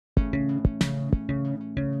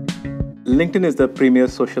LinkedIn is the premier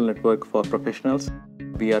social network for professionals.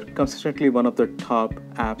 We are consistently one of the top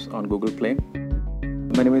apps on Google Play.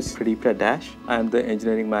 My name is Pradeep Dash. I am the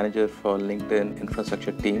engineering manager for LinkedIn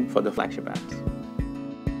infrastructure team for the flagship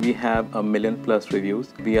apps. We have 1 million+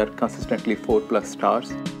 reviews. We are consistently 4+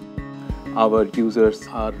 stars. Our users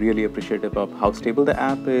are really appreciative of how stable the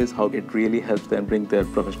app is, how it really helps them bring their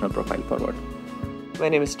professional profile forward. My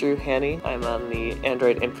name is Drew Haney. I'm on the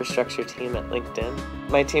Android infrastructure team at LinkedIn.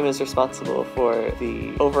 My team is responsible for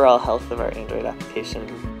the overall health of our Android application.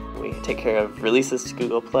 We take care of releases to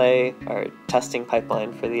Google Play, our testing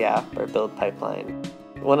pipeline for the app, our build pipeline.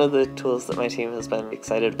 One of the tools that my team has been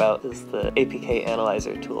excited about is the Apk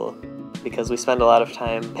Analyzer tool, because we spend a lot of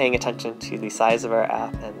time paying attention to the size of our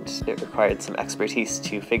app, and it required some expertise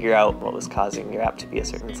to figure out what was causing your app to be a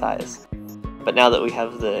certain size. But now that we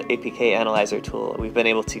have the Apk Analyzer tool, we've been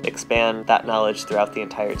able to expand that knowledge throughout the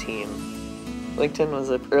entire team. LinkedIn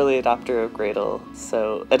was an early adopter of Gradle,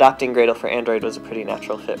 so adopting Gradle for Android was a pretty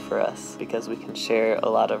natural fit for us because we can share a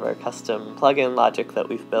lot of our custom plugin logic that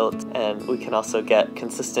we've built, and we can also get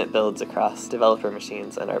consistent builds across developer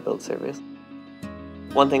machines and our build servers.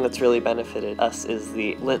 One thing that's really benefited us is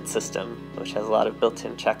the lint system, which has a lot of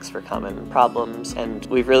built-in checks for common problems, and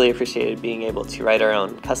we've really appreciated being able to write our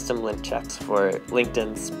own custom lint checks for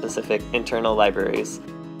LinkedIn's specific internal libraries.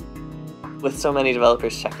 With so many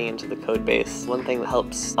developers checking into the codebase, one thing that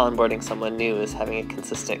helps onboarding someone new is having a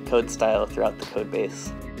consistent code style throughout the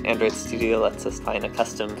codebase. Android Studio lets us find a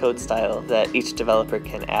custom code style that each developer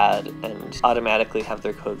can add and automatically have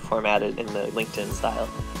their code formatted in the LinkedIn style.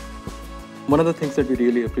 One of the things that we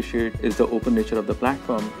really appreciate is the open nature of the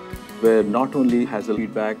platform, where not only has the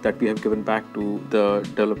feedback that we have given back to the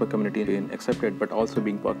developer community being accepted, but also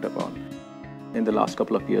being worked upon. In the last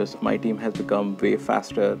couple of years, my team has become way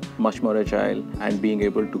faster, much more agile, and being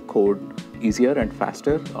able to code easier and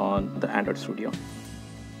faster on the Android Studio.